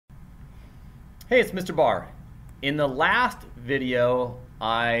Hey, it's Mr. Barr. In the last video,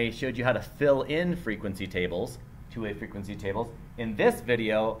 I showed you how to fill in frequency tables, two-way frequency tables. In this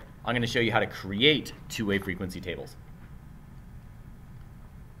video, I'm going to show you how to create two-way frequency tables.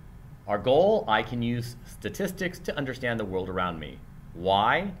 Our goal, I can use statistics to understand the world around me.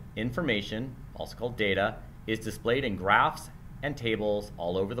 Why information, also called data, is displayed in graphs and tables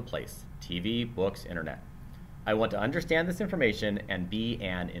all over the place. TV, books, internet. I want to understand this information and be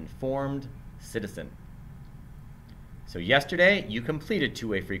an informed citizen. So yesterday, you completed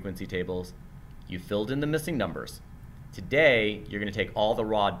two-way frequency tables. You filled in the missing numbers. Today, you're going to take all the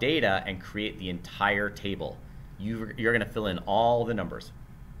raw data and create the entire table. You're going to fill in all the numbers.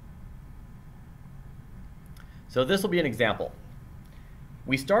 So this will be an example.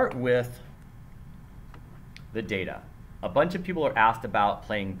 We start with the data. A bunch of people are asked about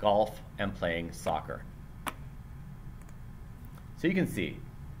playing golf and playing soccer. So you can see,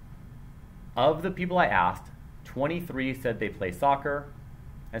 of the people I asked, 23 said they play soccer.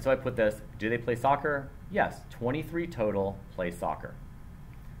 And so I put this, do they play soccer? Yes, 23 total play soccer.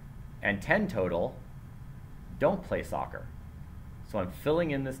 And 10 total don't play soccer. So I'm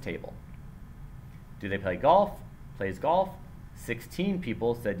filling in this table. Do they play golf? Plays golf. 16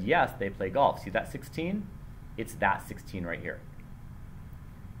 people said yes, they play golf. See that 16? It's that 16 right here.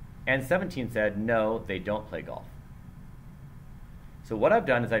 And 17 said no, they don't play golf. So what I've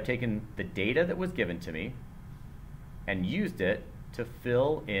done is I've taken the data that was given to me and used it to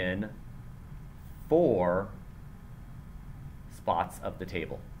fill in 4 spots of the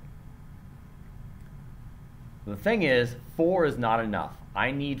table. The thing is, 4 is not enough.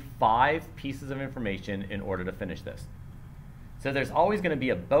 I need 5 pieces of information in order to finish this. So there's always going to be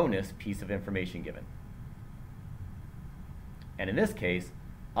a bonus piece of information given. And in this case,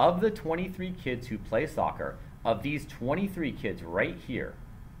 of the 23 kids who play soccer, of these 23 kids right here,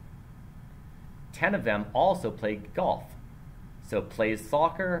 10 of them also play golf. So plays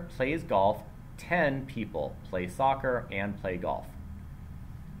soccer, plays golf, 10 people play soccer and play golf.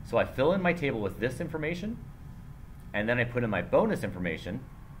 So I fill in my table with this information, and then I put in my bonus information,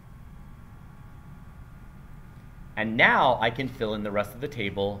 and now I can fill in the rest of the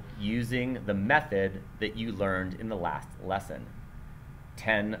table using the method that you learned in the last lesson.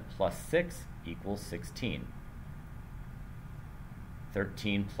 10 plus 6 equals 16.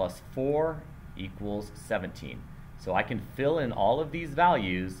 13 plus 4 equals 17. So I can fill in all of these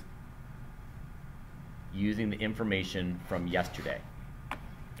values using the information from yesterday,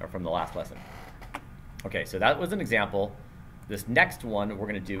 or from the last lesson. Okay, so that was an example. This next one we're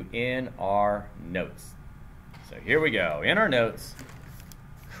going to do in our notes. So here we go, in our notes,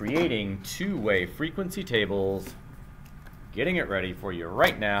 creating two-way frequency tables, getting it ready for you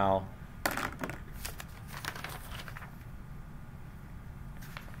right now.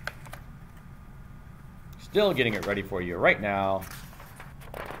 Still getting it ready for you right now.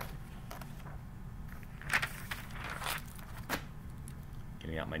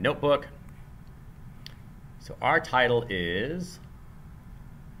 Getting out my notebook. So our title is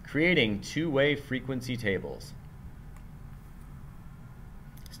Creating Two-Way Frequency Tables.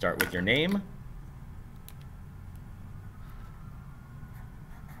 Start with your name.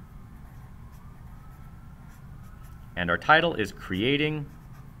 And our title is Creating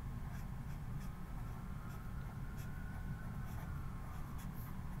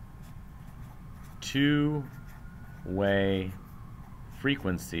Two-Way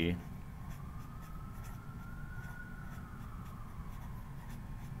Frequency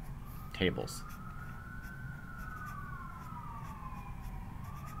Tables.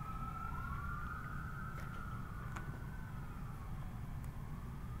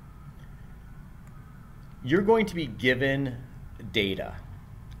 You're going to be given data.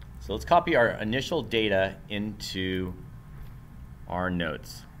 So let's copy our initial data into our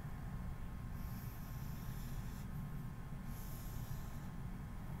notes.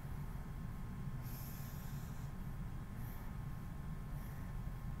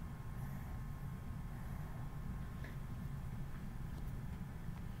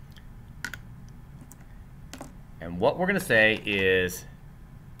 And what we're going to say is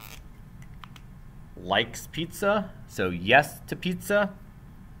likes pizza, so yes to pizza.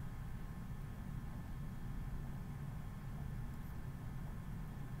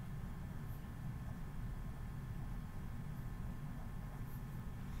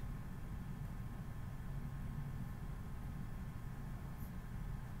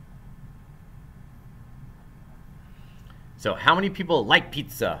 So how many people like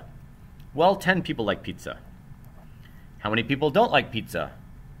pizza? Well, 10 people like pizza. How many people don't like pizza?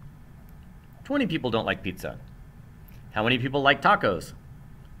 20 people don't like pizza. How many people like tacos?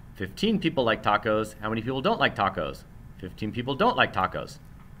 15 people like tacos. How many people don't like tacos? 15 people don't like tacos.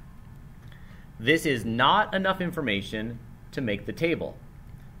 This is not enough information to make the table.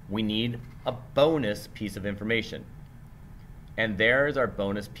 We need a bonus piece of information. And there's our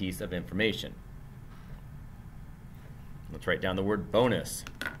bonus piece of information. Let's write down the word bonus.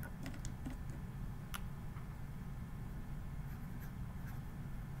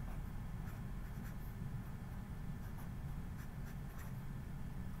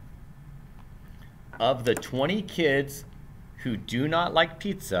 Of the 20 kids who do not like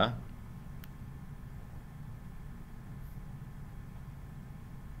pizza,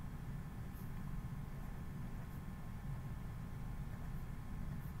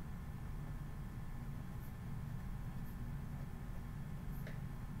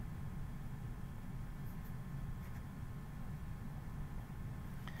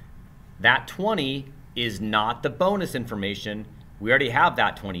 that 20 is not the bonus information. We already have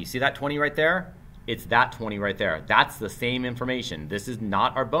that 20. See that 20 right there? It's that 20 right there. That's the same information. This is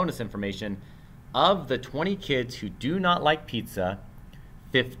not our bonus information. Of the 20 kids who do not like pizza,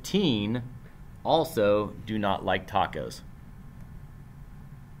 15 also do not like tacos.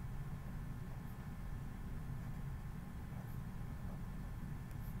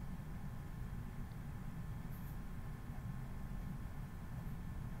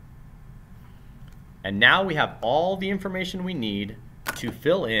 And now we have all the information we need to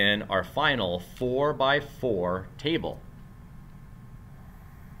fill in our final 4x4 table.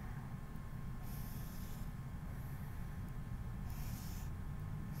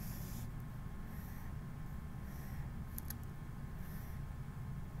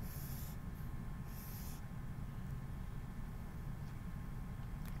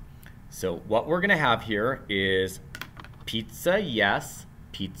 So what we're going to have here is pizza, yes,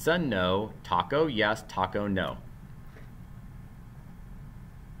 pizza, no, taco, yes, taco, no.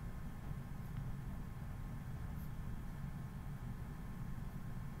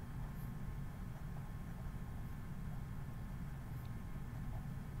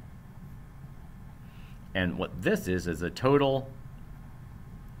 And what this is a total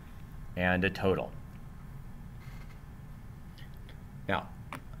and a total. Now,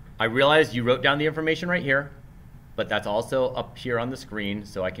 I realize you wrote down the information right here, but that's also up here on the screen,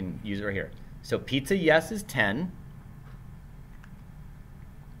 so I can use it right here. So pizza yes is 10.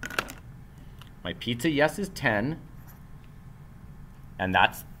 My pizza yes is 10, and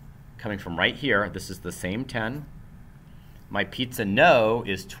that's coming from right here. This is the same 10. My pizza no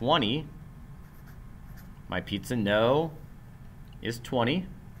is 20. My pizza no is 20.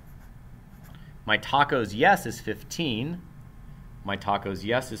 My tacos yes is 15. My tacos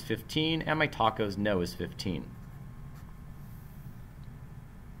yes is 15, and my tacos no is 15.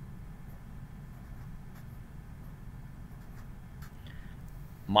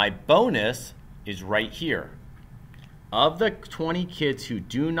 My bonus is right here. Of the 20 kids who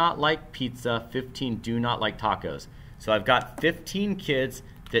do not like pizza, 15 do not like tacos. So I've got 15 kids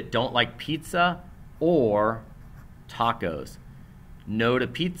that don't like pizza or tacos. No to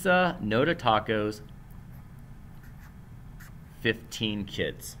pizza, no to tacos, 15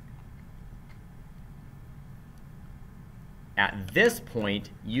 kids. At this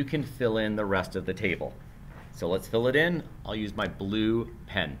point, you can fill in the rest of the table. So let's fill it in. I'll use my blue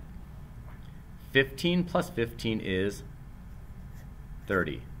pen. 15 plus 15 is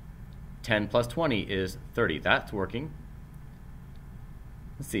 30. 10 plus 20 is 30. That's working.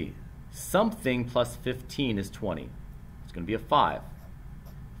 Let's see. Something plus 15 is 20. It's going to be a 5.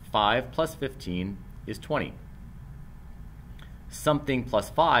 5 plus 15 is 20. Something plus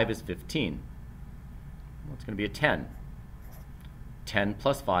 5 is 15. Well, it's going to be a 10. 10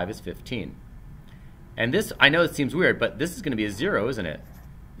 plus 5 is 15. And this, I know it seems weird, but this is going to be a 0, isn't it?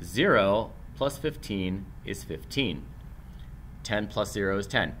 0 plus 15 is 15. 10 plus 0 is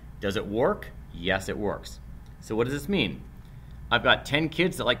 10. Does it work? Yes, it works. So what does this mean? I've got 10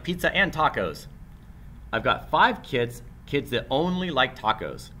 kids that like pizza and tacos. I've got 5 kids that only like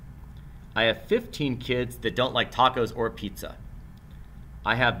tacos. I have 15 kids that don't like tacos or pizza.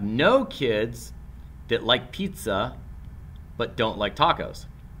 I have no kids that like pizza but don't like tacos.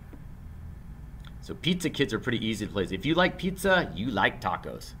 So pizza kids are pretty easy to place. If you like pizza, you like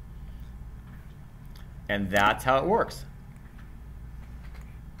tacos. And that's how it works.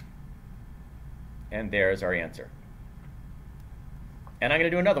 And there's our answer. And I'm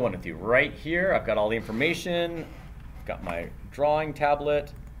going to do another one with you right here. I've got all the information. Got my drawing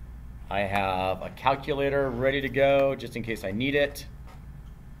tablet. I have a calculator ready to go just in case I need it.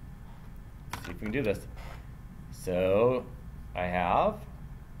 Let's see if we can do this. So I have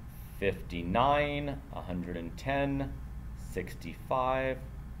 59, 110, 65,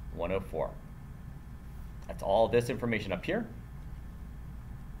 104. That's all this information up here.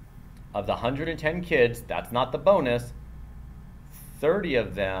 Of the 110 kids, that's not the bonus, 30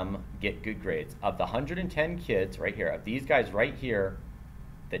 of them get good grades. Of the 110 kids right here, of these guys right here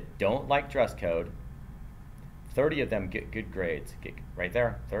that don't like dress code, 30 of them get good grades. Get right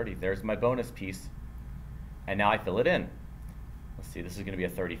there, 30. There's my bonus piece. And now I fill it in. Let's see, this is going to be a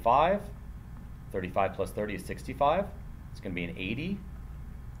 35. 35 plus 30 is 65. It's going to be an 80.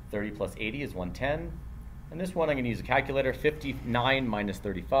 30 plus 80 is 110. And this one I'm going to use a calculator. 59 minus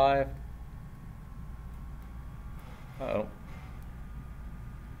 35. Uh-oh.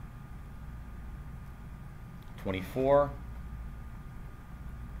 24.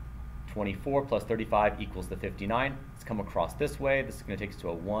 24 plus 35 equals the 59. Let's come across this way. This is going to take us to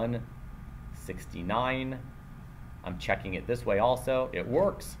a 169. I'm checking it this way also. It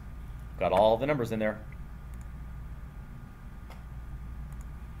works. Got all the numbers in there.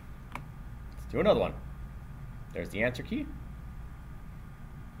 Let's do another one. There's the answer key.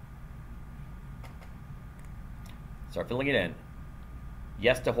 Start filling it in.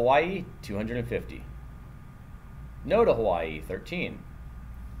 Yes to Hawaii, 250. No to Hawaii, 13.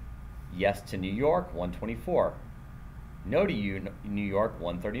 Yes to New York, 124. No to New York,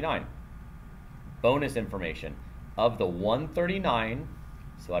 139. Bonus information. Of the 139,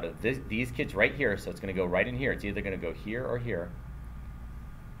 so out of these kids right here, so it's going to go right in here. It's either going to go here or here.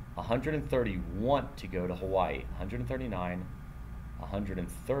 130 want to go to Hawaii. 139,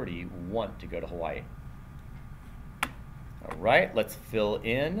 130 want to go to Hawaii. All right, let's fill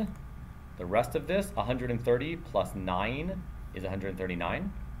in the rest of this. 130 plus 9 is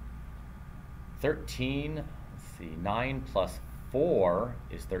 139. 13, let's see, 9 plus 4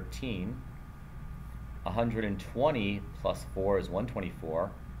 is 13. 120 plus 4 is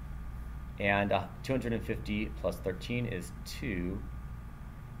 124. And 250 plus 13 is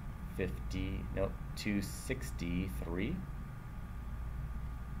 263. And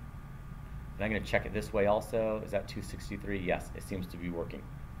I'm going to check it this way also. Is that 263? Yes, it seems to be working.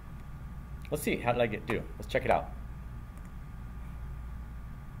 Let's see, how did I do? Let's check it out.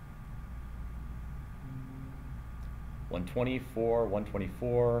 $124,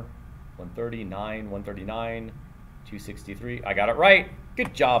 $124, $139, $139, $263. I got it right.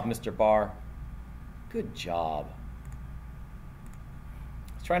 Good job, Mr. Barr. Good job.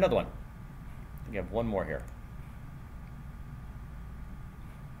 Let's try another one. I think I have one more here.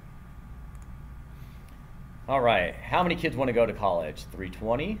 All right, how many kids want to go to college?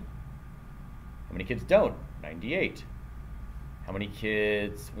 320. How many kids don't? 98. How many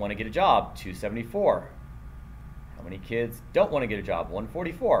kids want to get a job? 274. How many kids don't want to get a job?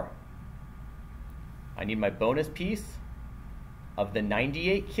 144. I need my bonus piece of the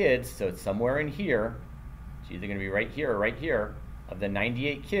 98 kids, so it's somewhere in here. It's either going to be right here or right here. Of the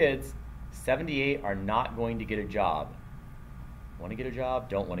 98 kids, 78 are not going to get a job. Want to get a job?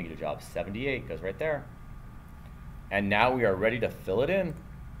 Don't want to get a job. 78 goes right there. And now we are ready to fill it in.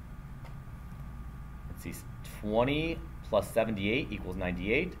 Let's see, 20 plus 78 equals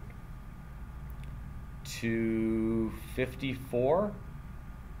 98. 254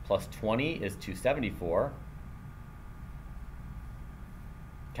 plus 20 is 274.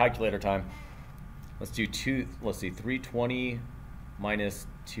 Calculator time. Let's see, 320 minus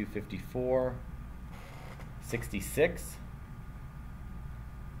 254, 66.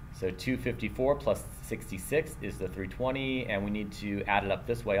 So 254 plus 66 is the 320, and we need to add it up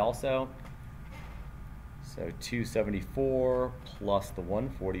this way also. So 274 plus the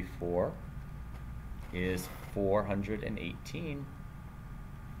 144 is 418.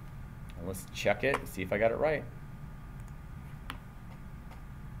 And let's check it and see if I got it right.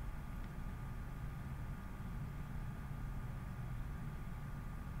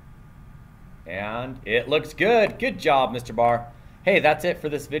 And it looks good. Good job, Mr. Barr. Hey, that's it for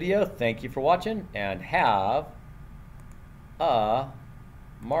this video. Thank you for watching, and have a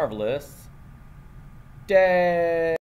marvelous day.